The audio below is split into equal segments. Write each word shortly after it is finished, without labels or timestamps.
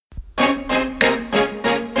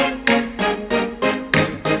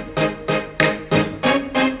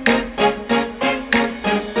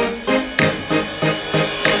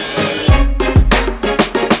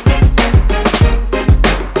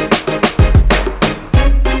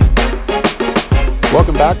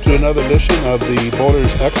Welcome back to another edition of the Boulders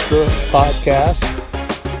Extra podcast.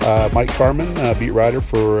 Mike Carmen, beat writer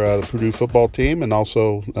for the Purdue football team and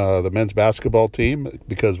also the men's basketball team,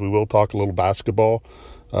 because we will talk a little basketball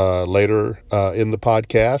later in the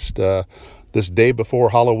podcast. This day before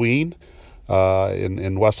Halloween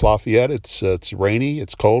in West Lafayette, it's rainy,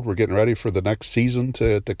 it's cold. We're getting ready for the next season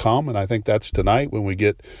to come, and I think that's tonight when we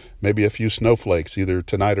get maybe a few snowflakes, either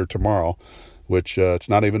tonight or tomorrow. Which it's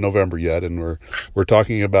not even November yet, and we're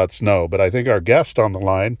talking about snow. But I think our guest on the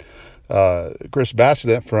line, Chris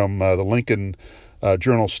Bassinet from the Lincoln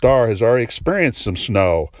Journal-Star, has already experienced some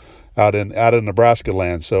snow out in Nebraska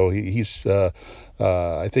land. So he's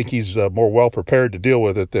I think he's more well prepared to deal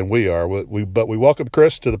with it than we are. But we welcome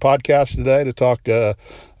Chris to the podcast today to talk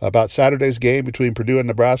about Saturday's game between Purdue and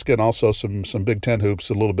Nebraska, and also some Big Ten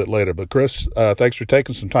hoops a little bit later. But Chris, thanks for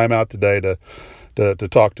taking some time out today to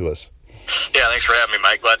talk to us. Yeah, thanks for having me,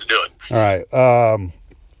 Mike. Glad to do it. All right.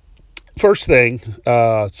 First thing,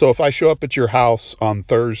 so if I show up at your house on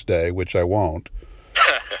Thursday, which I won't,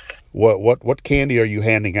 what candy are you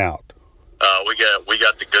handing out? We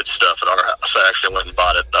got the good stuff at our house. I actually went and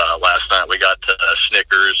bought it last night. We got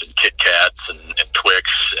Snickers and Kit Kats and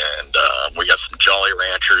Twix, and we got some Jolly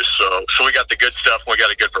Ranchers. So we got the good stuff, and we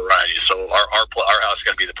got a good variety. So our house is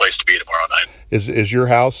going to be the place to be tomorrow night. Is your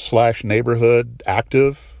house / neighborhood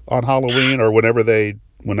active on Halloween, or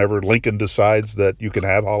whenever Lincoln decides that you can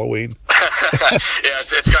have Halloween? Yeah,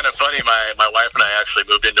 it's kind of funny. My wife and I actually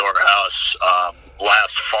moved into our house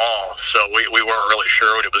last fall, so we weren't really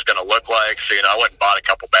sure what it was going to look like. So, I went and bought a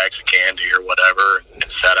couple bags of candy or whatever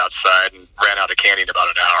and sat outside and ran out of candy in about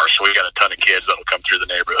an hour. So we got a ton of kids that'll come through the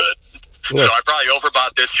neighborhood. So I probably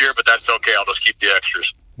overbought this year, but that's okay. I'll just keep the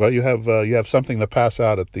extras. Well, you have something to pass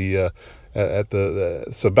out at the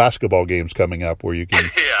some basketball games coming up where you can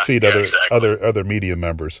feed other media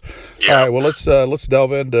members. Yeah. All right, well let's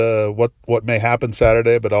delve into what may happen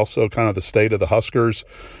Saturday, but also kind of the state of the Huskers.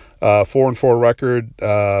 4-4 record.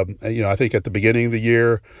 I think at the beginning of the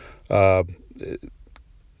year,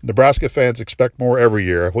 Nebraska fans expect more every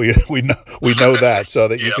year. We know that, so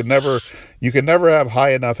that you can never have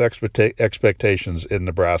high enough expectations in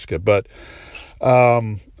Nebraska, but.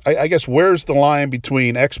 I guess where's the line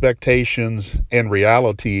between expectations and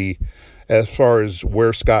reality as far as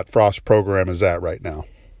where Scott Frost's program is at right now?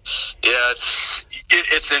 Yeah,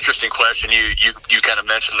 it's an interesting question. You kind of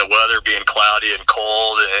mentioned the weather being cloudy and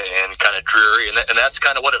cold and kind of dreary, and that's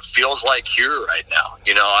kind of what it feels like here right now.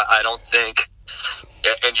 I don't think,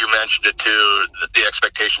 and you mentioned it too, that the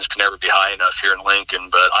expectations can never be high enough here in Lincoln,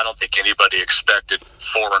 but I don't think anybody expected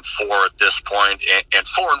 4-4 at this point, and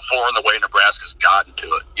 4-4 in the way Nebraska's gotten to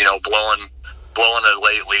it. Blowing a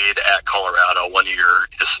late lead at Colorado, one of your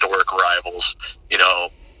historic rivals.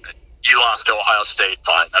 You lost to Ohio State,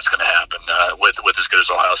 fine, that's going to happen with as good as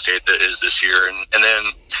Ohio State is this year. And then,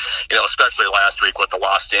 especially last week with the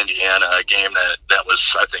loss to Indiana, a game that was,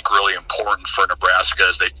 I think, really important for Nebraska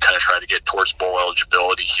as they kind of try to get towards bowl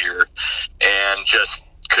eligibility here, and just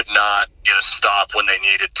could not get a stop when they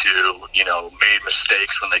needed to, made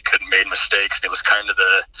mistakes when they couldn't make mistakes. And it was kind of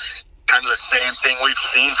the same thing we've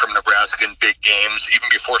seen from Nebraska in big games, even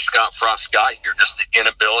before Scott Frost got here, just the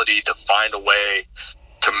inability to find a way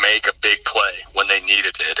to make a big play when they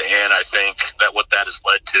needed it. And I think that what that has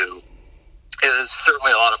led to is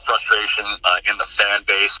certainly a lot of frustration in the fan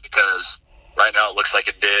base, because right now it looks like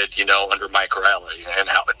it did, under Mike Riley, and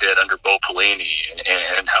how it did under Bo Pelini,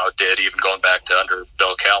 and how it did even going back to under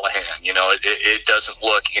Bill Callahan. It doesn't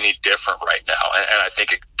look any different right now. And I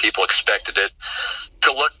think people expected it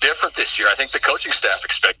to look different this year. I think the coaching staff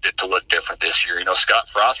expected it to look different this year. Scott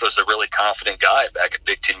Frost was a really confident guy back at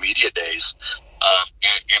Big Ten Media Days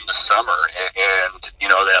in the summer, and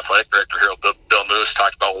the athletic director here, Bill Moose,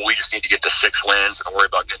 talked about, we just need to get to 6 wins and worry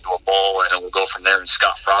about getting to a bowl, and we'll go from there. And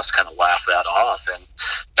Scott Frost kind of laughed that off, and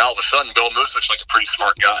now all of a sudden Bill Moose looks like a pretty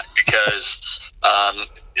smart guy, because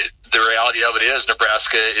the reality of it is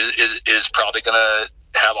Nebraska is probably going to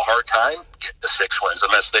have a hard time getting to 6 wins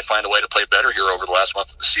unless they find a way to play better here over the last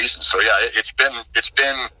month of the season. So yeah, it's been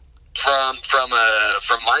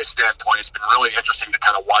from my standpoint, it's been really interesting to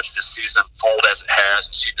kind of watch this season unfold as it has,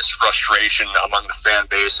 and see this frustration among the fan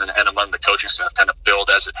base and among the coaching staff kind of build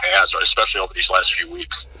as it has, especially over these last few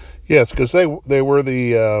weeks. Yes, because they were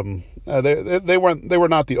the they were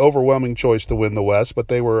not the overwhelming choice to win the West, but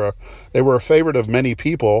they were a favorite of many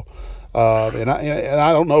people, and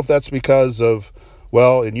I don't know if that's because of,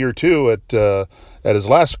 well, in year 2 at his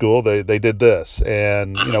last school, they did this,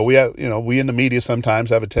 and we in the media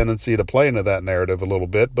sometimes have a tendency to play into that narrative a little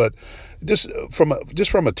bit, but just from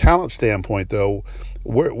a talent standpoint, though,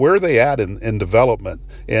 where are they at in development?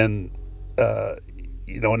 And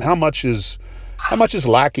and how much is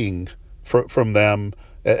lacking from them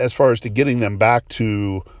as far as to getting them back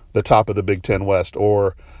to the top of the Big Ten West,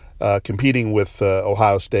 or competing with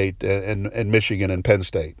Ohio State and Michigan and Penn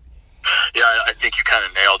State? Yeah, I think you kind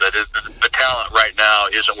of nailed it. The talent right now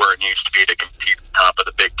isn't where it needs to be to compete at the top of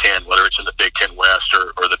the Big Ten, whether it's in the Big Ten West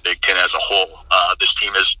or the Big Ten as a whole. This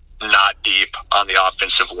team is not deep on the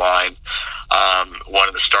offensive line. One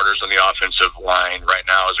of the starters on the offensive line right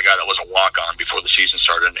now is a guy that was a walk-on before the season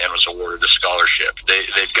started and was awarded a scholarship.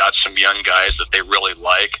 They've got some young guys that they really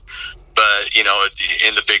like, but,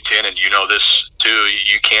 in the Big Ten, and this too,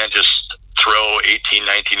 you can't just throw 18,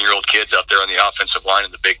 19-year-old kids out there on the offensive line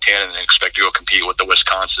in the Big Ten and expect to go compete with the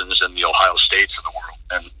Wisconsins and the Ohio States of the world.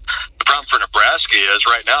 And the problem for Nebraska is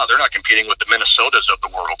right now they're not competing with the Minnesotas of the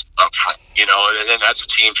world up front, and that's a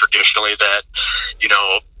team traditionally that,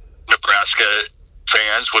 Nebraska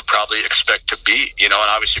fans would probably expect to beat, and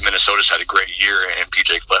obviously Minnesota's had a great year and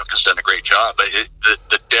PJ Fleck has done a great job, but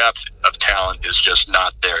the depth of talent is just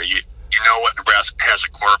not there. You know what Nebraska has a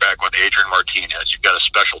quarterback with Adrian Martinez. You've got a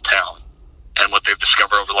special talent. And what they've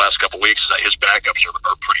discovered over the last couple of weeks is that his backups are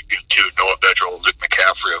pretty good too. Noah Vedral and Luke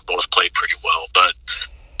McCaffrey have both played pretty well. But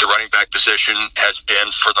the running back position has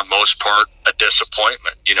been, for the most part, a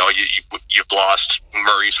disappointment. You've lost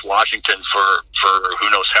Maurice Washington for who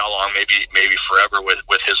knows how long, maybe forever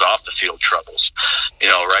with his off the field troubles.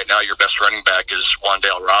 Right now your best running back is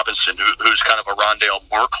Wan'Dale Robinson, who's kind of a Rondale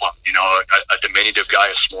Moore clone. A diminutive guy,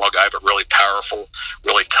 a small guy, but really powerful,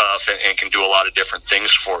 really tough, and can do a lot of different things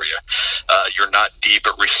for you. You're not deep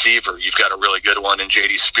at receiver. You've got a really good one in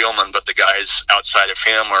J.D. Spielman, but the guys outside of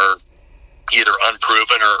him are either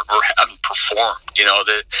unproven or haven't performed.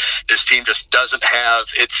 That this team just doesn't have.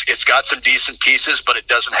 It's got some decent pieces, but it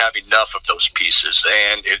doesn't have enough of those pieces.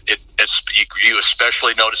 And you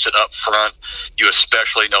especially notice it up front. You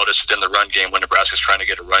especially notice it in the run game when Nebraska's trying to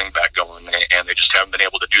get a running back going, and they just haven't been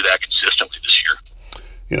able to do that consistently this year.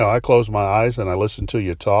 I close my eyes and I listen to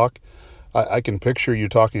you talk. I can picture you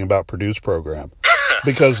talking about Purdue's program,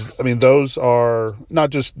 because those are not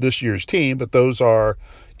just this year's team, but those are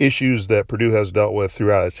issues that Purdue has dealt with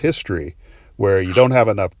throughout its history, where you don't have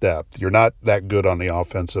enough depth. You're not that good on the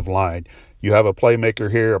offensive line. You have a playmaker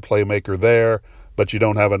here, a playmaker there, but you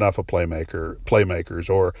don't have enough of playmakers.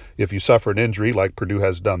 Or if you suffer an injury like Purdue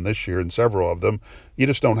has done this year in several of them, you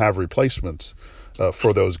just don't have replacements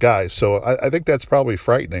for those guys. So I think that's probably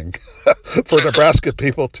frightening for Nebraska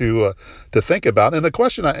people to think about. And the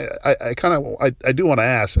question I do want to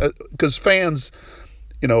ask, because fans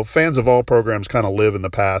of all programs kind of live in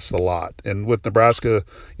the past a lot. And with Nebraska,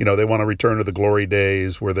 they want to return to the glory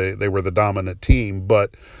days where they were the dominant team.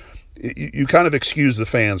 But you kind of excuse the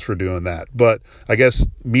fans for doing that. But I guess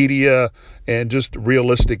media and just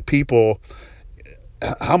realistic people,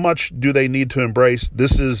 how much do they need to embrace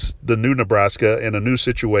this is the new Nebraska in a new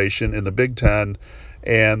situation in the Big Ten,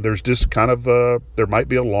 and there's just kind of there might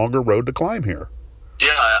be a longer road to climb here?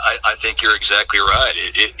 Yeah, I think you're exactly right.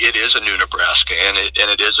 It is a new Nebraska, and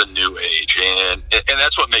it is a new age, and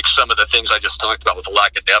that's what makes some of the things I just talked about with the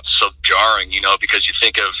lack of depth so jarring. Because you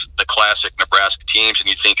think of the classic Nebraska teams, and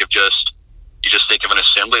you just think of an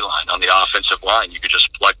assembly line on the offensive line. You could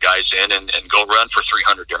just plug guys in and go run for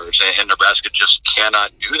 300 yards, and Nebraska just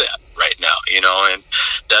cannot do that right now. And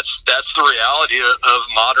that's the reality of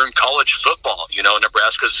modern college football.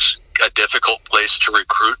 Nebraska's a difficult place to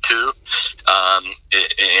recruit to,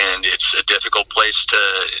 and it's a difficult place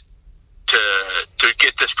to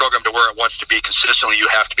get this program to where it wants to be consistently. You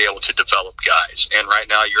have to be able to develop guys, and right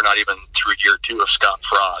now you're not even through year 2 of Scott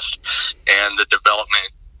Frost, and the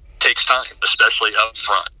development takes time, especially up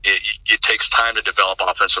front. It takes time to develop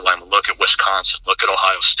offensive linemen. Look at Wisconsin. Look at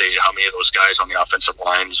Ohio State. How many of those guys on the offensive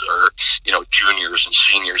lines are, juniors and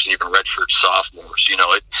seniors and even redshirt sophomores?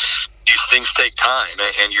 These things take time,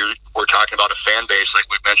 and we're talking about a fan base, like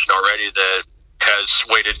we've mentioned already, that has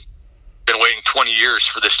been waiting 20 years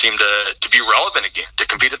for this team to be relevant again, to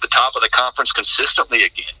compete at the top of the conference consistently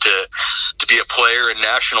again, to be a player in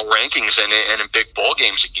national rankings and in big bowl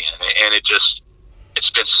games again. And it's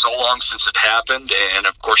been so long since it happened, and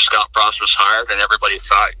of course Scott Frost was hired, and everybody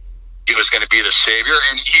thought he was going to be the savior,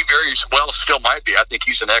 and he very well still might be. I think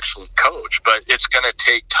he's an excellent coach, but it's going to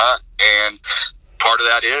take time, and part of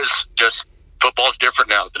that is just football's different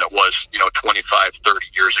now than it was 25, 30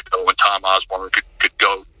 years ago when Tom Osborne could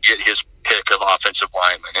go get his pick of offensive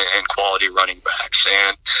linemen and quality running backs.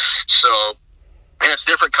 And so And it's a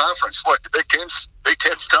different conference. Look, the Big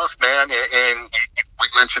Ten's tough, man. And we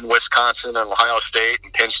mentioned Wisconsin and Ohio State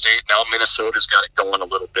and Penn State. Now Minnesota's got it going a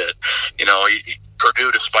little bit.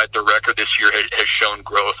 Purdue, despite their record this year, has shown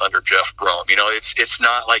growth under Jeff Brom. It's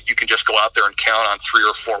not like you can just go out there and count on 3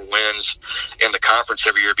 or 4 wins in the conference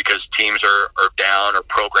every year because teams are down or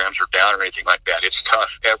programs are down or anything like that. It's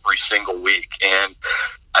tough every single week. And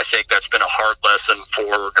I think that's been a hard lesson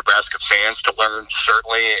for Nebraska fans to learn,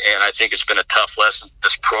 certainly, and I think it's been a tough lesson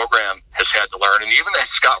this program has had to learn, and even that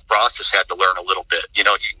Scott Frost has had to learn a little bit. He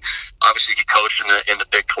coached in the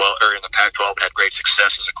Big 12 or in the Pac-12 and had great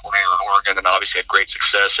success as a coordinator in Oregon, and obviously had great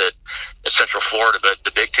success at Central Florida. But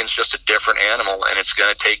the Big Ten's just a different animal, and it's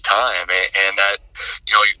going to take time, and that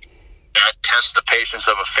that tests the patience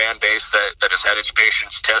of a fan base that has had its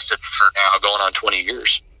patience tested for now going on 20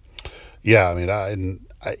 years. Yeah, I mean,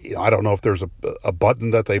 I don't know if there's a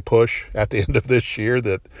button that they push at the end of this year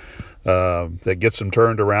that gets them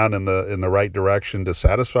turned around in the right direction to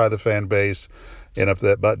satisfy the fan base. And if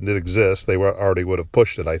that button did exist, they already would have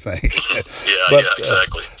pushed it, I think. Yeah,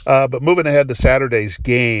 exactly. But moving ahead to Saturday's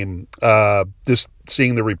game, just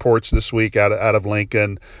seeing the reports this week out of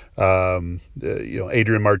Lincoln,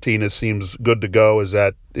 Adrian Martinez seems good to go. Is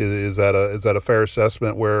that a fair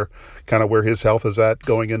assessment where his health is at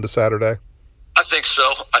going into Saturday? I think so.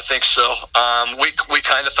 We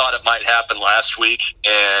kind of thought it might happen last week,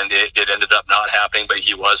 and it ended up not happening. But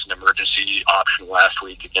he was an emergency option last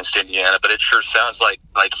week against Indiana. But it sure sounds like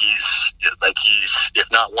he's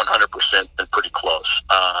if not 100%, been pretty close.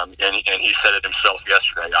 And he said it himself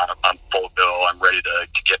yesterday. I'm full go. I'm ready to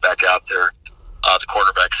get back out there. The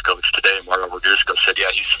quarterback's coach today, Mario Verduzco, said,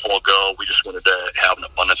 yeah, he's full go. We just wanted to have an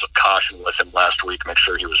abundance of caution with him last week, make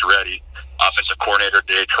sure he was ready. Offensive coordinator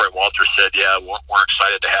today, Troy Walters, said, yeah, we're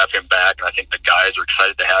excited to have him back, and I think the guys are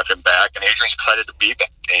excited to have him back, and Adrian's excited to be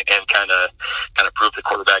back and kind of prove the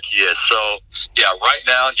quarterback he is. So, yeah, right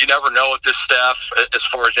now, you never know with this staff as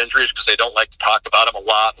far as injuries because they don't like to talk about them a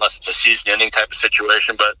lot unless it's a season-ending type of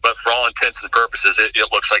situation, but for all intents and purposes,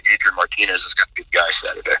 it looks like Adrian Martinez is going to be the guy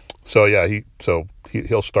Saturday. So, yeah,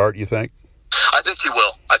 he'll start, you think? I think he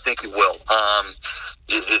will.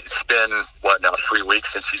 It's been, 3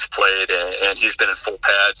 weeks since he's played, and he's been in full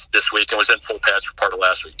pads this week and was in full pads for part of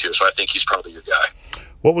last week, too. So I think he's probably your guy.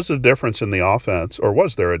 What was the difference in the offense, or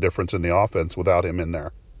was there a difference in the offense without him in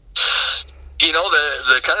there?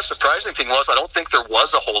 The kind of surprising thing was I don't think there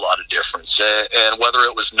was a whole lot of difference. And whether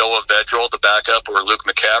it was Noah Vedral, the backup, or Luke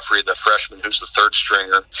McCaffrey, the freshman who's the third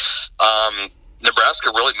stringer,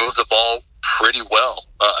 Nebraska really moved the ball pretty well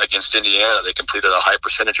against Indiana. They completed a high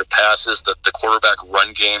percentage of passes. The quarterback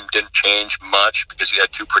run game didn't change much because he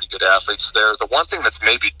had 2 pretty good athletes there. The one thing that's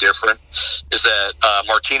maybe different is that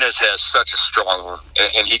Martinez has such a strong arm,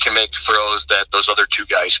 and he can make throws that those other 2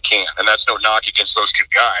 guys can't. And that's no knock against those 2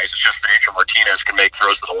 guys. It's just that Adrian Martinez can make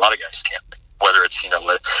throws that a lot of guys can't make, whether it's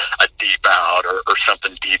a deep out or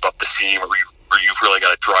something deep up the seam, or you've really got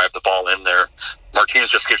to drive the ball in there.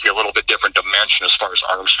 Martinez just gives you a little bit different dimension as far as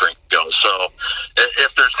arm strength goes. So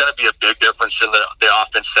if there's going to be a big difference in the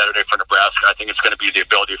offense Saturday for Nebraska, I think it's going to be the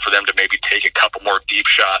ability for them to maybe take a couple more deep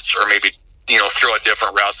shots or maybe throw a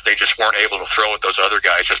different routes that they just weren't able to throw with those other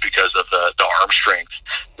guys just because of the arm strength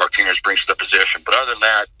Martinez brings to the position. But other than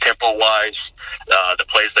that, tempo-wise, the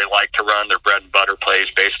plays they like to run, their bread and butter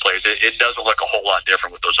plays, base plays, it doesn't look a whole lot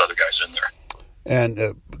different with those other guys in there.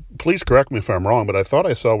 And please correct me if I'm wrong, but I thought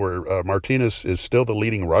I saw where Martinez is still the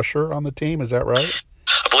leading rusher on the team. Is that right?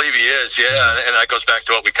 I believe he is, yeah. And that goes back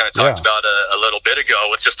to what we kind of talked about a little bit ago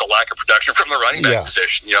with just a lack of production from the running back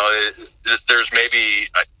position. There's maybe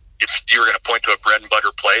if you were going to point to a bread and butter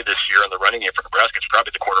play this year in the running game for Nebraska, it's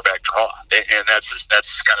probably the quarterback draw. And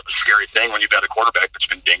that's kind of a scary thing when you've got a quarterback that's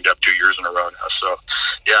been dinged up 2 years in a row now. So,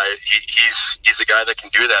 yeah, he's a guy that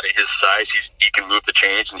can do that at his size. He can move the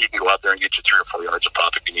chains, and he can go out there and get you 3 or 4 yards a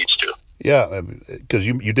pop if he needs to. Yeah, because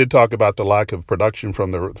you did talk about the lack of production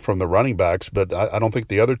from the running backs, but I don't think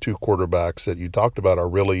the other 2 quarterbacks that you talked about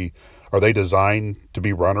are they designed to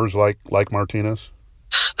be runners like Martinez?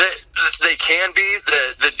 They can be.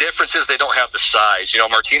 The difference is they don't have the size.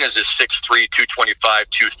 Martinez is 6'3", 225,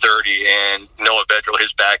 230, and Noah Vedral,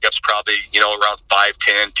 his backup's probably, around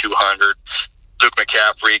 5'10", 200. Luke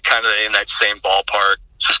McCaffrey, kind of in that same ballpark.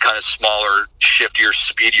 Just kind of smaller, shiftier,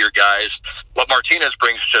 speedier guys. What Martinez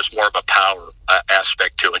brings is just more of a power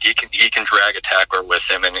aspect to it. He can drag a tackler with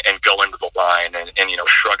him and go into the line and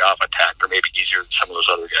shrug off a tackler maybe easier than some of those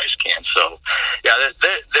other guys can. So, yeah,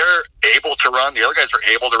 they're able to run. The other guys are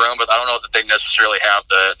able to run, but I don't know that they necessarily have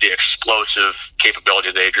the explosive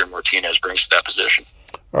capability that Adrian Martinez brings to that position.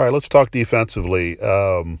 All right, let's talk defensively.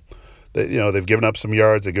 they've given up some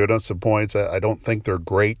yards, they've given up some points. I don't think they're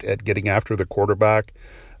great at getting after the quarterback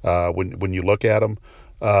when you look at them.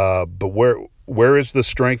 But where is the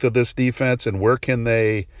strength of this defense, and where can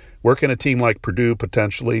a team like Purdue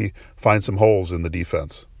potentially find some holes in the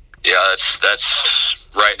defense? Yeah, that's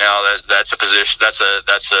right now. That's a position. That's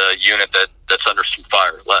a unit that's under some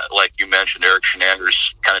fire. Like you mentioned, Eric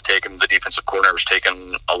Shenander's kind of taken the defensive coordinator's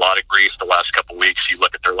taken a lot of grief the last couple of weeks. You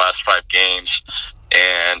look at their last 5 games,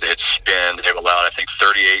 and they've allowed, I think,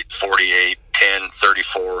 38, 48, 10,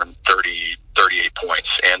 34, and 38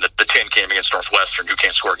 points, and the 10 came against Northwestern, who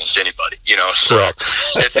can't score against anybody. So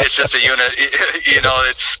it's just a unit.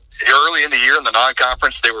 It's early in the year in the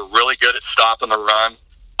non-conference, they were really good at stopping the run.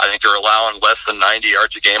 I think they're allowing less than 90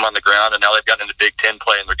 yards a game on the ground, and now they've gotten into Big Ten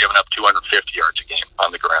play, and they're giving up 250 yards a game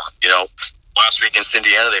on the ground. Last week against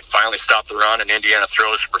Indiana, they finally stopped the run, and Indiana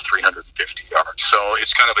throws for 350 yards. So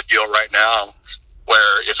it's kind of a deal right now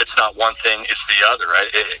where if it's not one thing, it's the other, right?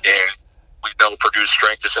 And we know Purdue's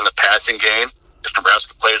strength is in the passing game. If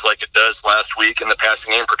Nebraska plays like it does last week in the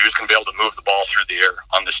passing game, Purdue's going to be able to move the ball through the air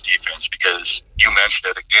on this defense, because you mentioned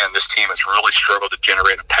it again, this team has really struggled to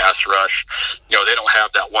generate a pass rush. They don't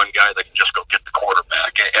have that one guy that can just go get the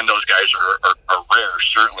quarterback, and those guys are rare,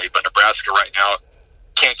 certainly, but Nebraska right now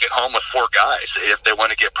can't get home with 4 guys. If they want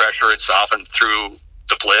to get pressure, it's often through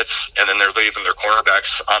the blitz, and then they're leaving their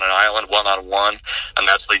cornerbacks on an island one-on-one, and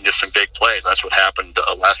that's leading to some big plays. That's what happened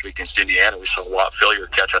last week against Indiana. We saw Walt Phillier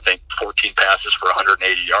catch, I think, 14 passes for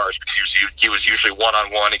 180 yards, because he was usually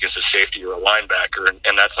one-on-one against a safety or a linebacker,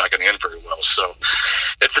 and that's not going to end very well. So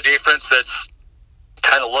it's a defense that's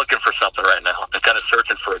kind of looking for something right now and kind of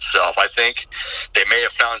searching for itself. I think they may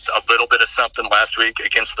have found a little bit of something last week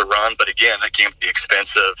against the run, but again, that came at the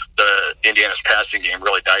expense of the Indiana's passing game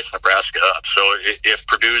really diced Nebraska up. So if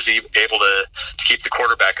Purdue's able to keep the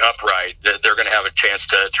quarterback upright, they're going to have a chance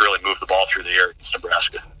to really move the ball through the air against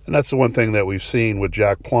Nebraska. And that's the one thing that we've seen with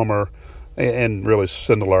Jack Plummer and really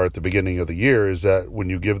Sindelar at the beginning of the year, is that when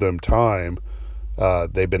you give them time,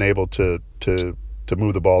 they've been able to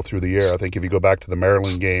move the ball through the air. I think if you go back to the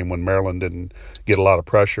Maryland game, when Maryland didn't get a lot of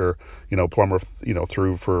pressure, Plummer,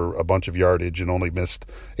 threw for a bunch of yardage and only missed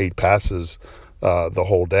 8 passes the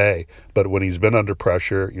whole day. But when he's been under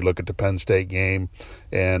pressure, you look at the Penn State game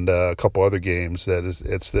and a couple other games,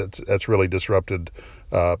 that's really disrupted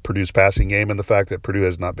Purdue's passing game, and the fact that Purdue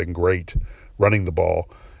has not been great running the ball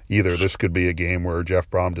either. This could be a game where Jeff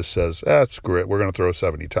Brom just says, screw it, we're going to throw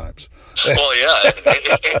 70 times. Well, yeah,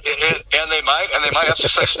 and they might have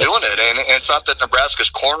success doing it. And it's not that Nebraska's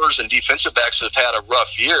corners and defensive backs have had a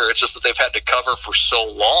rough year. It's just that they've had to cover for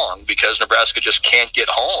so long because Nebraska just can't get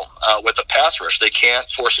home with a pass rush. They can't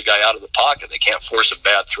force a guy out of the pocket. They can't force a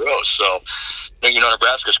bad throw. So,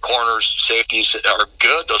 Nebraska's corners, safeties are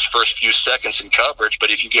good those first few seconds in coverage, but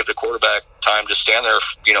if you give the quarterback time to stand there,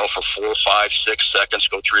 for 4, 5, 6 seconds,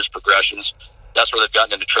 go through his progressions, that's where they've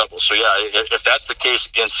gotten into trouble. So, yeah, if that's the case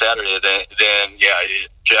again Saturday, then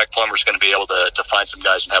Jack Plummer's going to be able to find some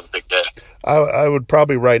guys and have a big day. I would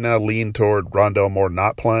probably right now lean toward Rondale Moore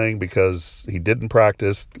not playing because he didn't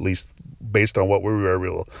practice, at least based on what we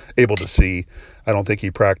were able to see. I don't think he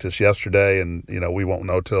practiced yesterday, and, we won't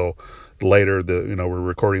know till later. We're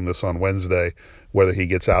recording this on Wednesday, whether he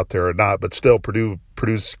gets out there or not. But still,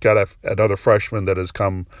 Purdue's got another freshman that has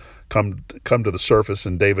come to the surface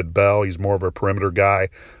in David Bell. He's more of a perimeter guy,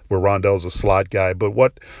 where Rondale's a slot guy. But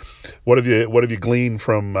what have you gleaned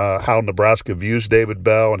from how Nebraska views David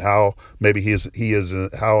Bell and how maybe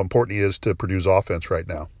how important he is to Purdue's offense right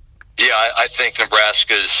now? Yeah, I think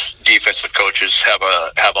Nebraska's defensive coaches have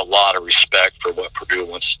a lot of respect for what Purdue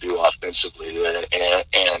wants to do offensively,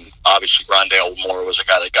 and obviously Rondale Moore was a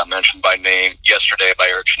guy that got mentioned by name yesterday by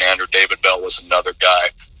Eric Shenander. David Bell was another guy.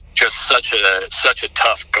 Just such a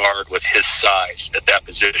tough guard with his size at that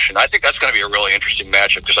position. I think that's going to be a really interesting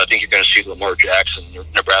matchup because I think you're going to see Lamar Jackson,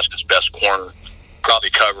 Nebraska's best corner, probably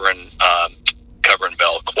covering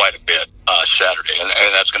Bell quite a bit Saturday, and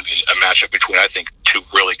that's going to be a matchup between, I think, 2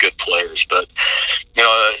 really good players. But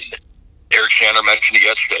Eric Shanner mentioned it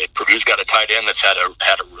yesterday. Purdue's got a tight end that's had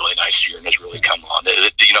a really nice year and has really come on.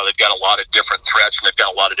 They've got a lot of different threats, and they've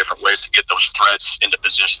got a lot of different ways to get those threats into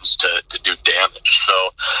positions to do damage. So,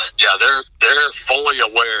 yeah, they're fully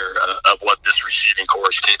aware of what this receiving core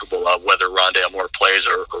is capable of, whether Rondale Moore plays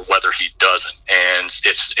or whether he doesn't. And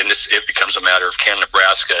it becomes a matter of, can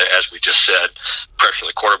Nebraska, as we just said, pressure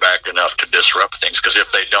the quarterback enough to disrupt things? Because if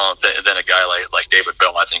they don't, then a guy like David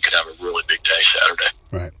Bell, I think, could have a really big day Saturday.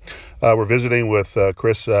 Right. We're visiting with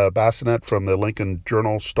Chris Bassinet from the Lincoln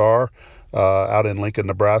Journal-Star out in Lincoln,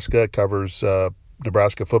 Nebraska. It covers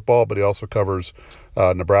Nebraska football, but he also covers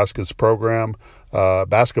Nebraska's program,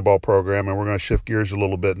 basketball program, and we're going to shift gears a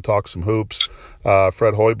little bit and talk some hoops.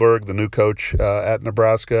 Fred Hoiberg, the new coach at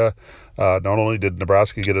Nebraska. Not only did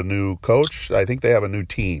Nebraska get a new coach, I think they have a new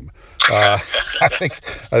team. I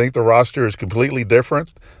think the roster is completely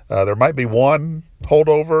different. There might be one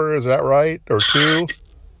holdover, is that right, or two?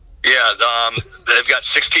 Yeah, they've got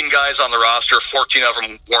 16 guys on the roster. 14 of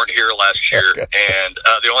them weren't here last year, and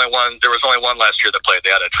there was only one last year that played.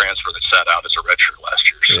 They had a transfer that sat out as a redshirt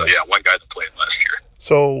last year. So yeah, one guy that played last year.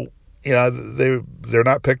 So they're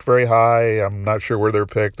not picked very high. I'm not sure where they're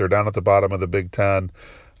picked. They're down at the bottom of the Big Ten.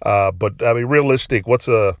 But I mean, realistic.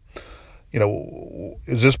 Is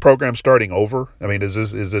this program starting over? I mean, is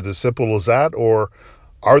it as simple as that, or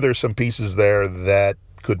are there some pieces there that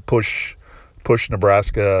could push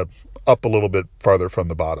Nebraska up a little bit farther from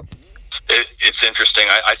the bottom? It's interesting.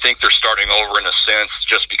 I think they're starting over in a sense,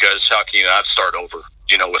 just because how can you not start over?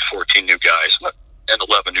 With 14 new guys and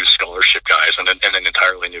 11 new scholarship guys and an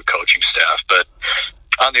entirely new coaching staff. But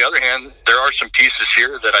on the other hand, there are some pieces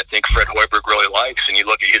here that I think Fred Hoiberg really likes. And you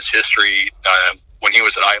look at his history when he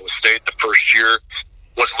was at Iowa State. The first year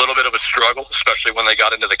was a little bit of a struggle, especially when they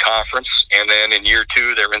got into the conference. And then in year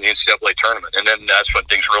two, they were in the NCAA tournament. And then that's when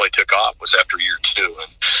things really took off, was after year two.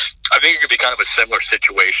 And I think it could be kind of a similar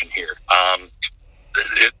situation here.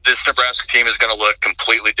 This Nebraska team is going to look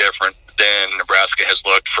completely different than Nebraska has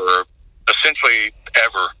looked for essentially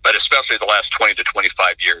ever, but especially the last 20 to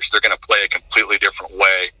 25 years. They're going to play a completely different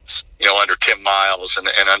way, under Tim Miles and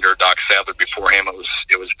under Doc Sadler before him.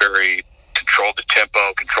 It was very control the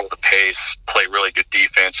tempo, control the pace, play really good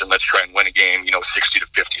defense, and let's try and win a game, 60 to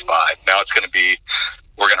 55. Now it's going to be,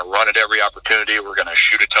 we're going to run at every opportunity. We're going to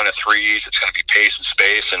shoot a ton of threes. It's going to be pace and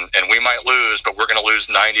space, and we might lose, but we're going to lose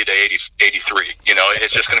 90 to 83.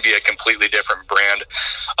 It's just going to be a completely different brand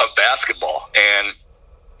of basketball. And,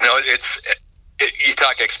 you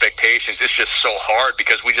talk expectations. It's just so hard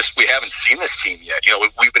because we haven't seen this team yet.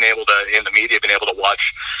 We've been able to, in the media, been able to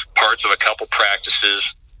watch parts of a couple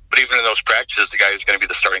practices. But even in those practices, the guy who's going to be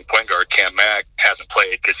the starting point guard, Cam Mack, hasn't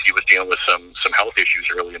played because he was dealing with some health issues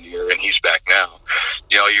early in the year, and he's back now.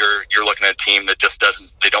 You're looking at a team that just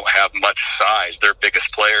they don't have much size. Their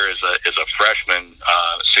biggest player is a freshman,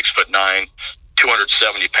 6'9",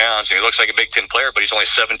 270 pounds, and he looks like a Big Ten player, but he's only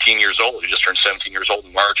 17 years old. He just turned 17 years old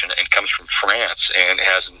in March and comes from France and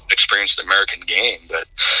hasn't experienced the American game. But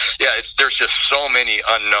yeah, there's just so many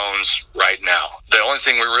unknowns right now. The only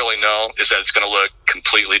thing we really know is that it's going to look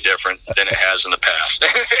completely different than it has in the past.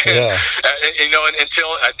 Yeah. And until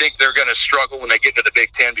I think they're going to struggle when they get to the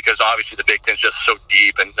Big Ten, because obviously the Big Ten is just so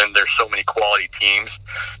deep and there's so many quality teams.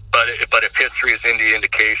 But if history is any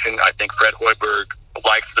indication, I think Fred Hoiberg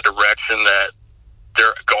likes the direction that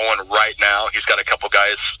they're going right now. He's got a couple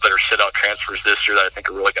guys that are sit-out transfers this year that I think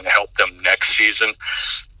are really going to help them next season.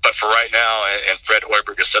 But for right now, and Fred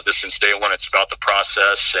Hoiberg has said this since day one, it's about the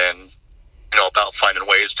process and about finding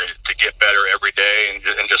ways to get better every day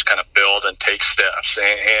and just kind of build and take steps.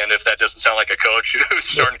 And if that doesn't sound like a coach who's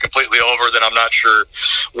starting completely over, then I'm not sure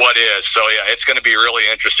what is. So yeah, it's going to be really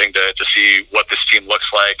interesting to see what this team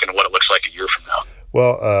looks like and what it looks like a year from now.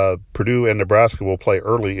 Well, Purdue and Nebraska will play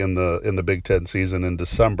early in the Big Ten season in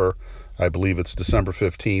December. I believe it's December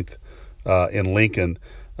 15th in Lincoln.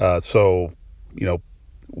 So,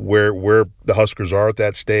 where the Huskers are at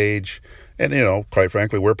that stage, and quite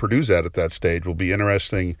frankly, where Purdue's at that stage will be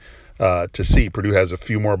interesting to see. Purdue has a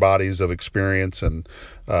few more bodies of experience, and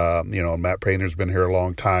Matt Painter's been here a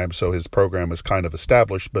long time, so his program is kind of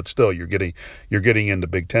established. But still, you're getting into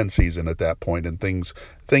Big Ten season at that point, and things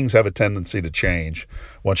have a tendency to change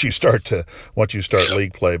once you start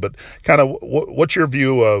league play. But kind of, what's your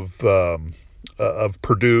view of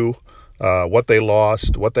Purdue? What they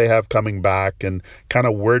lost, what they have coming back, and kind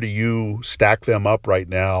of where do you stack them up right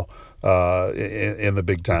now in the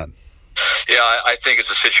Big Ten? Yeah, I think it's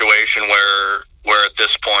a situation where at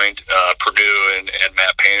this point, Purdue and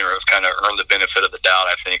Matt Painter have kind of earned the benefit of the doubt,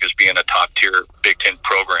 I think, as being a top-tier Big Ten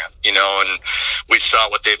program, and we saw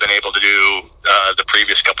what they've been able to do the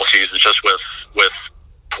previous couple seasons just with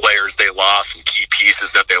players they lost and key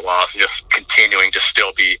pieces that they lost, and just continuing to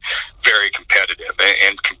still be very competitive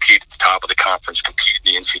and compete at the top of the conference, compete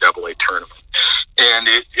in the NCAA tournament. And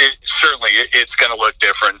it's going to look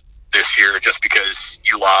different this year just because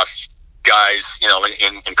you lost guys,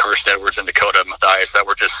 in Carson Edwards and Dakota Mathias that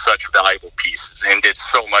were just such valuable pieces and did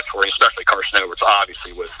so much for him, especially Carson Edwards,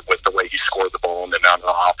 obviously, with the way he scored the ball and the amount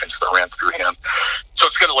of offense that ran through him. So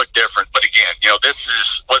it's going to look different. But again, this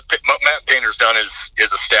is what Matt Painter's done is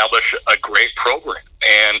establish a great program.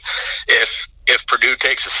 And if Purdue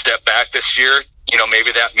takes a step back this year,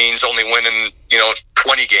 maybe that means only winning,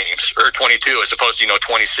 20 games or 22 as opposed to,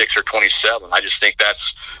 26 or 27. I just think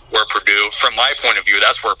that's where Purdue, from my point of view,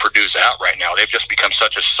 that's where Purdue's at right now. They've just become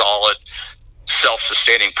such a solid,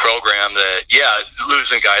 self-sustaining program that,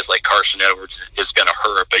 losing guys like Carson Edwards is going to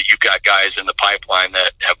hurt, but you've got guys in the pipeline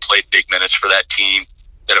that have played big minutes for that team,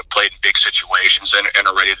 that have played in big situations and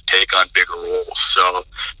are ready to take on bigger roles. So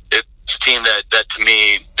it's a team that to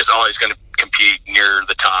me is always going to compete near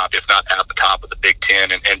the top, if not at the top of the Big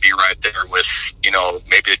Ten, and be right there with,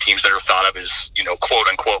 maybe the teams that are thought of as, quote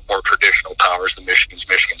unquote, more traditional powers, the Michigans,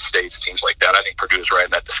 Michigan States, teams like that. I think Purdue is right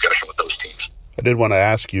in that discussion with those teams. I did want to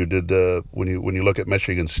ask you, when you look at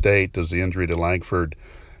Michigan State, does the injury to Langford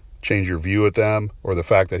change your view of them, or the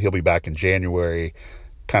fact that he'll be back in January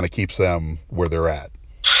kind of keeps them where they're at?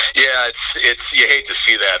 Yeah, it's you hate to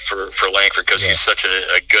see that for Langford because he's such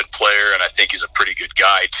a good player, and I think he's a pretty good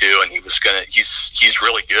guy too. And he's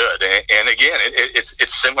really good. And again,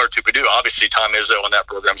 it's similar to Purdue. Obviously, Tom Izzo and that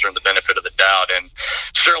program's earned the benefit of the doubt, and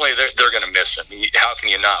certainly they're going to miss him. How can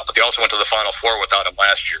you not? But they also went to the Final Four without him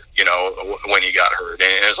last year. When he got hurt.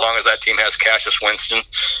 And as long as that team has Cassius Winston,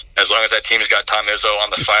 as long as that team's got Tom Izzo on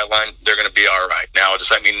the sideline, they're going to be all right. Now, does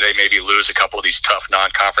that mean they maybe lose a couple of these tough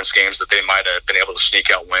non-conference games that they might have been able to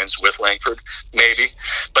sneak out wins with Langford? Maybe.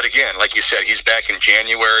 But again, like you said, he's back in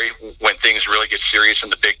January when things really get serious in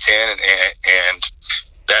the Big Ten, and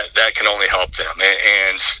that can only help them.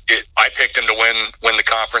 And I picked him to win the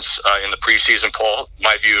conference in the preseason poll.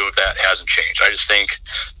 My view of that hasn't changed. I just think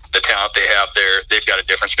the talent they have there, they've got a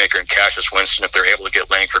difference maker in Cassius Winston. If they're able to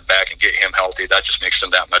get Langford back and get him healthy, that just makes them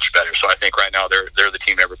that much better. So I think right now they're the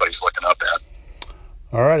team everybody's looking up at.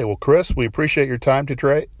 All righty. Well, Chris, we appreciate your time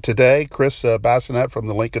today. Chris Bassinet from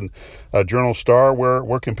the Lincoln Journal-Star.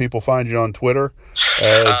 Where can people find you on Twitter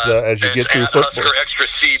as you get through football? Husker Extra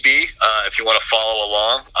CB, if you want to follow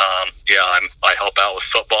along. I help out with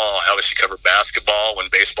football. I obviously cover basketball. When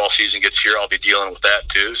baseball season gets here, I'll be dealing with that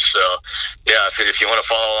too. So, if you want to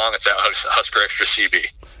follow along, it's at Husker Extra CB.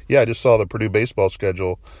 Yeah, I just saw the Purdue baseball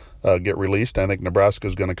schedule get released. I think Nebraska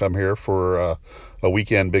is going to come here for a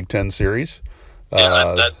weekend Big Ten series.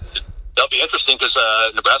 That'll be interesting because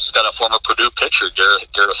Nebraska's got a former Purdue pitcher, Gareth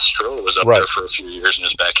Stroh, was up there for a few years and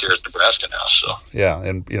is back here at Nebraska now. So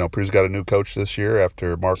and Purdue's got a new coach this year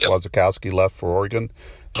after Mark Lazikowski left for Oregon,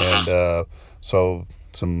 and so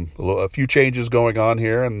a few changes going on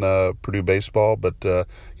here in Purdue baseball. But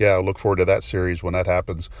I look forward to that series when that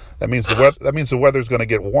happens. That means the weather's going to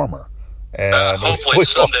get warmer. And hopefully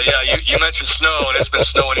someday. You mentioned snow, and it's been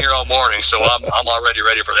snowing here all morning, so I'm already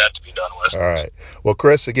ready for that to be done with. All right. Well,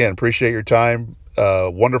 Chris, again, appreciate your time.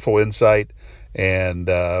 Wonderful insight, and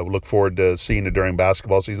look forward to seeing you during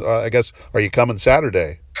basketball season. I guess, are you coming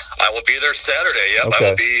Saturday? I will be there Saturday. Yep, okay. I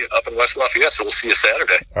will be up in West Lafayette, so we'll see you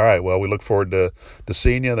Saturday. All right. Well, we look forward to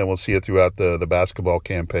seeing you, and then we'll see you throughout the basketball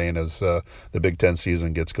campaign as the Big Ten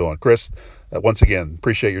season gets going. Chris, once again,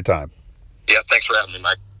 appreciate your time. Yeah, thanks for having me,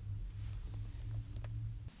 Mike.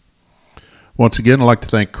 Once again, I'd like to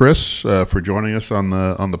thank Chris for joining us on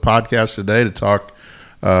the podcast today to talk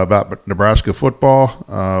about Nebraska football,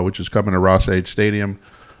 which is coming to Ross-Ade Stadium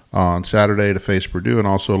on Saturday to face Purdue, and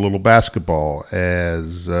also a little basketball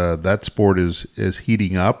as that sport is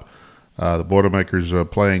heating up. The Boilermakers are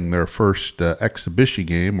playing their first exhibition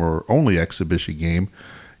game, or only exhibition game,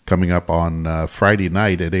 coming up on Friday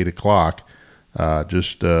night at 8 o'clock,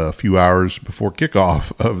 just a few hours before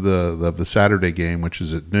kickoff of the Saturday game, which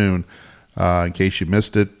is at noon. In case you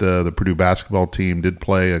missed it, the Purdue basketball team did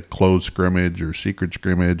play a closed scrimmage or secret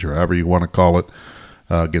scrimmage, or however you want to call it,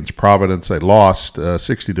 against Providence. They lost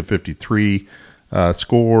 60-53.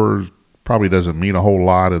 Score probably doesn't mean a whole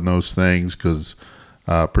lot in those things because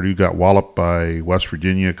Purdue got walloped by West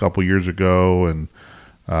Virginia a couple years ago, and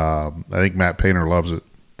I think Matt Painter loves it,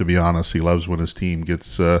 to be honest. He loves when his team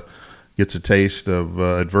gets a taste of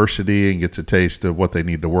adversity and gets a taste of what they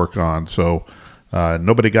need to work on. So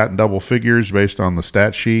nobody got in double figures based on the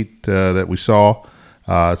stat sheet that we saw.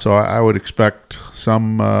 So I would expect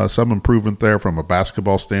some improvement there from a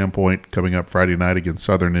basketball standpoint coming up Friday night against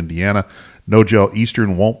Southern Indiana. Nojel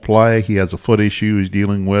Eastern won't play. He has a foot issue he's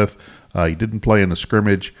dealing with. He didn't play in the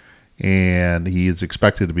scrimmage, and he is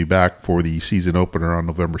expected to be back for the season opener on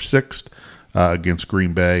November 6th against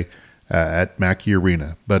Green Bay at Mackey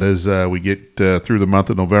Arena. But as we get through the month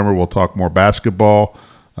of November, we'll talk more basketball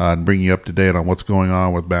and bring you up to date on what's going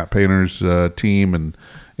on with Matt Painter's team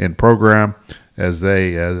and program as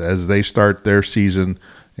they start their season,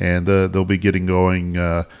 and they'll be getting going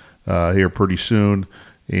here pretty soon.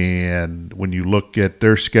 And when you look at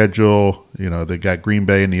their schedule, they got Green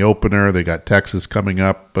Bay in the opener, they got Texas coming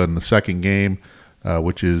up in the second game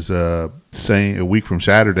which is saying a week from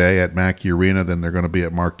Saturday at Mackey Arena. Then they're going to be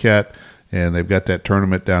at Marquette, and they've got that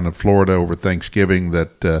tournament down in Florida over Thanksgiving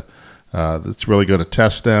that's really going to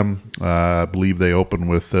test them. I believe they open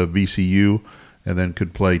with VCU, and then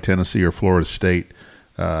could play Tennessee or Florida State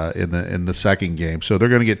in the second game. So they're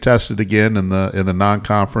going to get tested again in the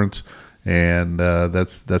non-conference, and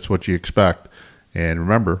that's what you expect. And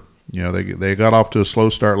remember, they got off to a slow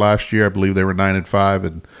start last year. I believe they were 9-5,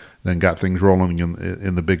 and then got things rolling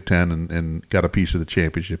in the Big Ten and got a piece of the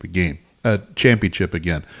championship again.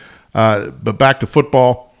 But back to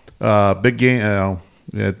football, big game.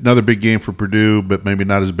 Another big game for Purdue, but maybe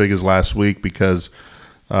not as big as last week because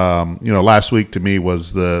last week to me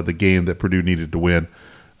was the game that Purdue needed to win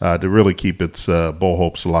to really keep its bowl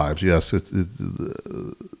hopes alive. Yes,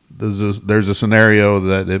 there's a scenario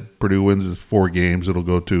that if Purdue wins its 4 games, it'll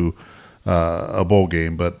go to a bowl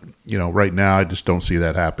game. But right now I just don't see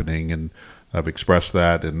that happening, and I've expressed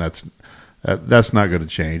that, and that's not going to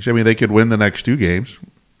change. I mean, they could win the next 2 games.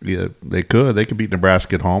 Yeah, they could. They could beat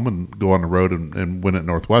Nebraska at home and go on the road and win at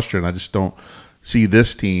Northwestern. I just don't see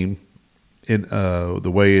this team in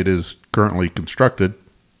the way it is currently constructed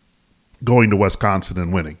going to Wisconsin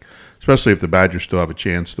and winning, especially if the Badgers still have a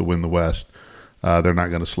chance to win the West. They're not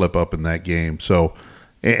going to slip up in that game. So,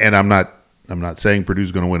 and I'm not saying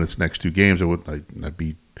Purdue's going to win its next 2 games. I'd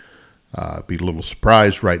be a little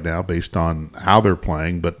surprised right now based on how they're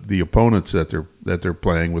playing, but the opponents that they're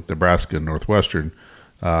playing with Nebraska and Northwestern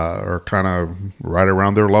are kind of right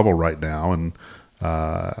around their level right now, and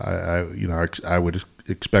I would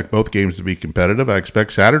expect both games to be competitive. I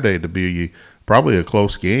expect Saturday to be probably a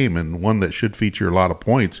close game and one that should feature a lot of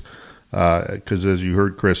points because as you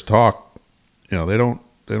heard Chris talk, they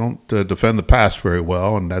don't defend the pass very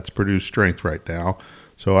well, and that's Purdue's strength right now.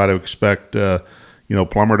 So I'd expect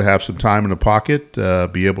Plummer to have some time in the pocket,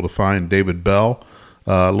 be able to find David Bell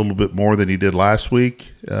a little bit more than he did last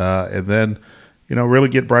week, and then really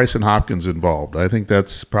get Bryson Hopkins involved. I think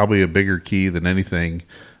that's probably a bigger key than anything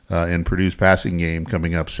in Purdue's passing game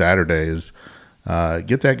coming up Saturday is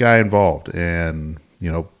get that guy involved. And,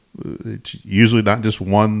 it's usually not just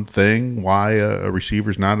one thing why a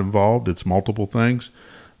receiver's not involved. It's multiple things.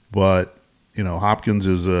 But, Hopkins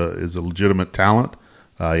is a legitimate talent.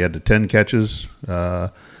 He had the 10 catches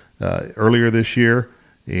earlier this year.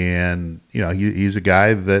 And, he's a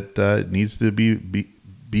guy that needs to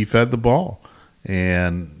be fed the ball.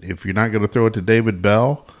 And if you're not going to throw it to David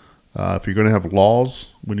Bell, if you're going to have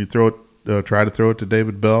laws when you try to throw it to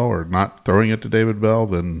David Bell or not throwing it to David Bell,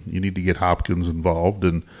 then you need to get Hopkins involved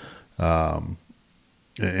and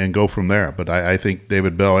go from there. But I think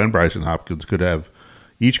David Bell and Bryson Hopkins could have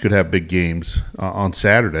big games on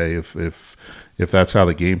Saturday if that's how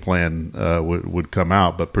the game plan would come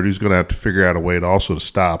out. But Purdue's going to have to figure out a way to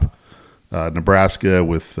stop Nebraska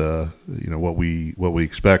with what we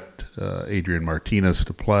expect Adrian Martinez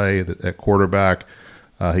to play at quarterback.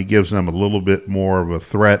 He gives them a little bit more of a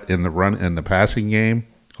threat in the passing game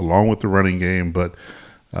along with the running game, but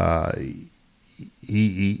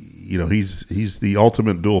he's the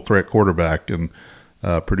ultimate dual threat quarterback, and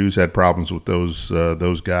Purdue's had problems with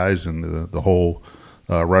those guys and the whole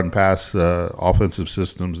run pass offensive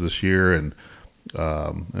systems this year, and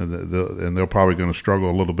they're probably going to struggle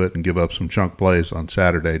a little bit and give up some chunk plays on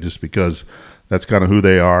Saturday just because that's kind of who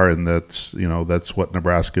they are, and that's what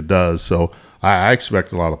Nebraska does. So I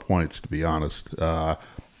expect a lot of points, to be honest. I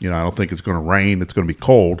don't think it's going to rain. It's going to be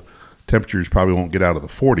cold. Temperatures probably won't get out of the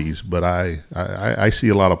 40s, but I see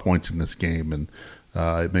a lot of points in this game, and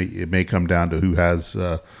it may come down to who has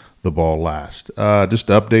the ball last. Just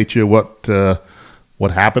to update you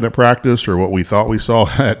what happened at practice or what we thought we saw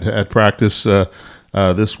at practice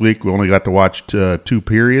this week. We only got to watch 2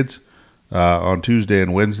 periods on Tuesday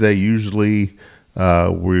and Wednesday. Usually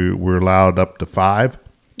we're allowed up to 5,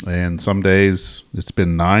 and some days it's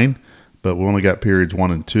been 9, but we only got periods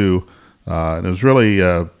 1 and 2. And it was really,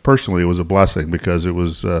 personally, it was a blessing because it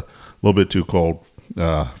was a little bit too cold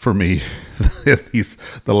for me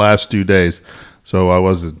the last 2 days. So I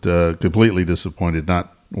wasn't completely disappointed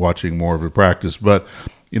not watching more of a practice. But,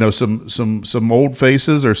 some old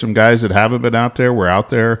faces or some guys that haven't been out there were out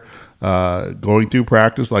there going through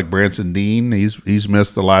practice, like Branson Dean. He's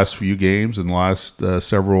missed the last few games and the last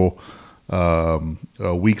several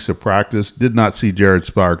weeks of practice. Did not see Jared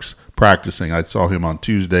Sparks practicing. I saw him on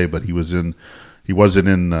Tuesday, but he wasn't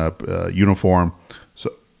in uniform,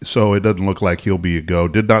 so it doesn't look like he'll be a go.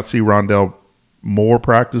 Did not see Rondell Moore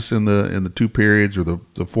practice in the 2 periods or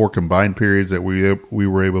the 4 combined periods that we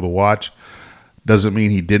were able to watch. Doesn't mean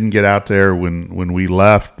he didn't get out there when we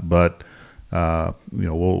left, but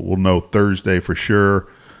we'll know Thursday for sure,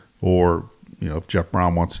 or if Jeff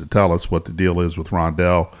Brohm wants to tell us what the deal is with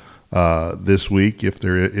Rondell this week, if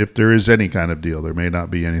there is any kind of deal. There may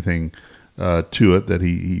not be anything to it, that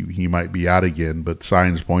he might be out again, but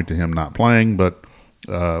signs point to him not playing. But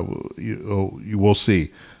you will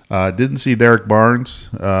see. Didn't see Derek Barnes,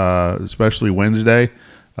 especially Wednesday.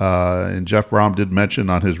 And Jeff Brohm did mention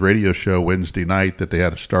on his radio show Wednesday night that they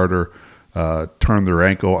had a starter turn their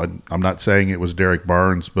ankle. I'm not saying it was Derek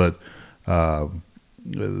Barnes, but Jeff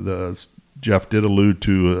did allude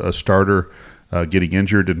to a starter getting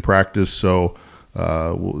injured in practice. So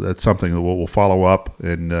that's something that we'll follow up,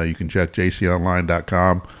 and you can check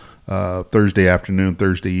jconline.com Thursday afternoon,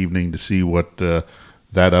 Thursday evening to see what that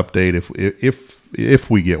update, if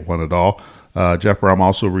we get one at all. Jeff Brohm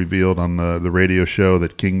also revealed on the radio show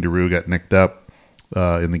that King Daru got nicked up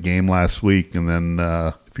in the game last week, and then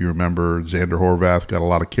if you remember, Xander Horvath got a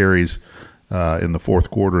lot of carries in the fourth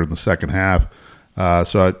quarter in the second half.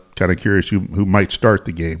 So I'm kind of curious who might start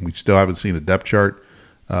the game. We still haven't seen a depth chart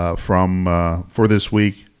for this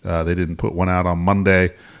week. They didn't put one out on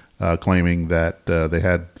Monday, claiming that they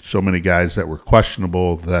had so many guys that were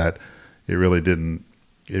questionable that it really didn't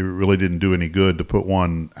do any good to put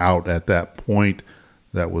one out at that point.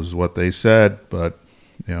 That was what they said, but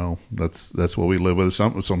that's what we live with.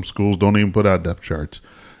 Some schools don't even put out depth charts,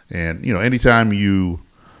 and anytime you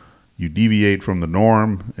deviate from the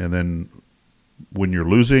norm, and then when you're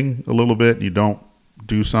losing a little bit, and you don't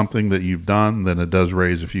do something that you've done, then it does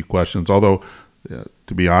raise a few questions. Although,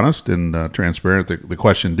 to be honest and transparent, the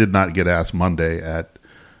question did not get asked Monday at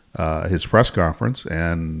his press conference,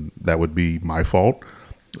 and that would be my fault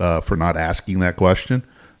for not asking that question.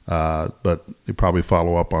 But they probably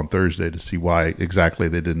follow up on Thursday to see why exactly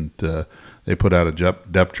they didn't. They put out a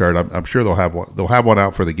depth chart. I'm sure they'll have one. They'll have one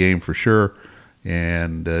out for the game for sure,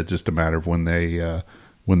 and just a matter of when they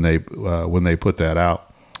put that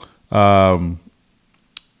out.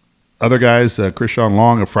 Other guys, Krishan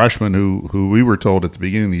Long, a freshman who we were told at the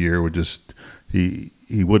beginning of the year would just he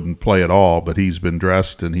wouldn't play at all, but he's been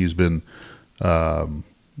dressed and he's been going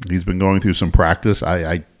through some practice.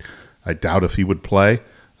 I doubt if he would play,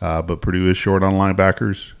 but Purdue is short on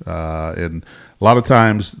linebackers, and a lot of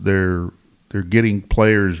times they're getting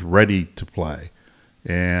players ready to play,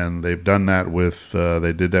 and they've done that with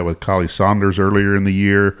they did that with Collie Saunders earlier in the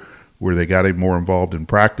year, where they got him more involved in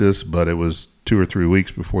practice, but it was 2 or 3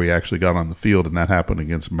 weeks before he actually got on the field, and that happened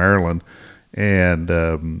against Maryland. And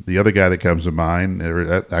the other guy that comes to mind,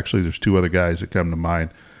 actually there's 2 other guys that come to mind.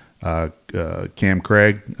 Cam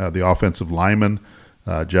Craig, the offensive lineman.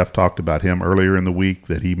 Jeff talked about him earlier in the week,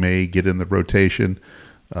 that he may get in the rotation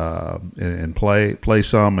and play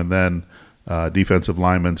some. And then defensive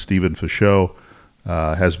lineman Stephen Fichot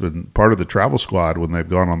has been part of the travel squad when they've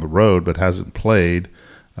gone on the road, but hasn't played.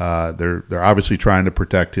 They're obviously trying to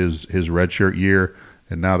protect his redshirt year.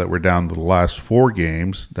 And now that we're down to the last 4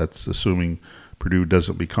 games, that's assuming Purdue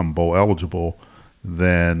doesn't become bowl eligible,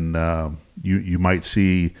 then you might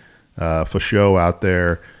see Fichot out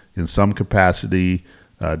there in some capacity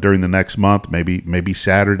during the next month, maybe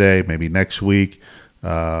Saturday, maybe next week.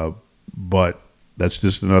 But that's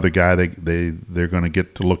just another guy they're going to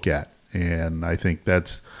get to look at, and I think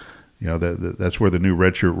that's that's where the new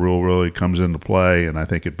redshirt rule really comes into play, and I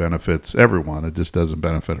think it benefits everyone. It just doesn't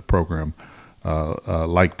benefit a program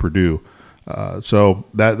like Purdue. So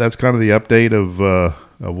that's kind of the update of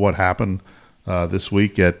what happened this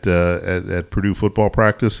week at Purdue football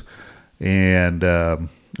practice, and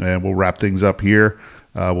we'll wrap things up here.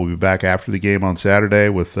 We'll be back after the game on Saturday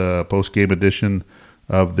with a post-game edition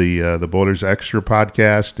of the Boilers Extra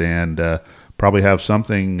podcast, and probably have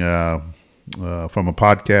something from a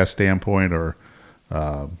podcast standpoint, or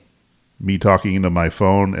me talking into my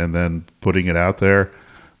phone and then putting it out there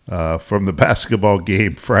from the basketball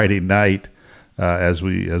game Friday night, as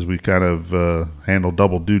we kind of handle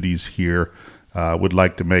double duties here. Would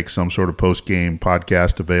like to make some sort of post-game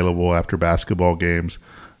podcast available after basketball games.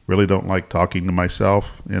 Really don't like talking to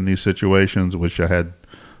myself in these situations. Wish I had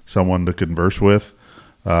someone to converse with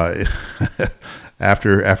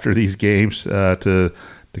after these games to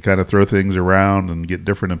kind of throw things around and get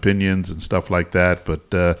different opinions and stuff like that. But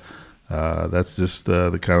that's just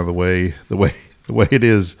the kind of the way it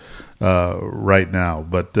is right now.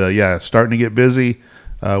 But yeah, starting to get busy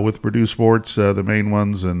with Purdue sports, the main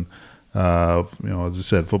ones, and as I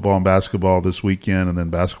said, football and basketball this weekend, and then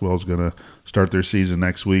basketball is going to start their season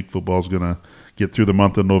next week. Football is going to get through the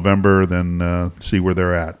month of November, then see where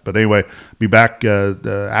they're at. But anyway, be back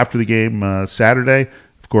after the game Saturday.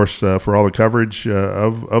 Of course, for all the coverage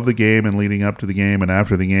of the game and leading up to the game and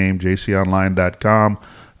after the game, jconline.com.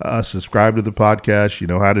 subscribe to the podcast. You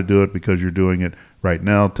know how to do it because you're doing it right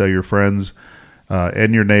now. Tell your friends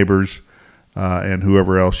and your neighbors and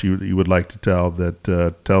whoever else you would like to tell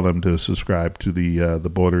them to subscribe to the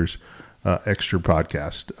Boilers Extra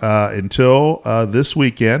podcast. Until this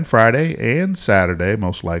weekend, Friday and Saturday,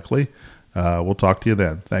 most likely. We'll talk to you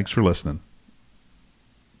then. Thanks for listening.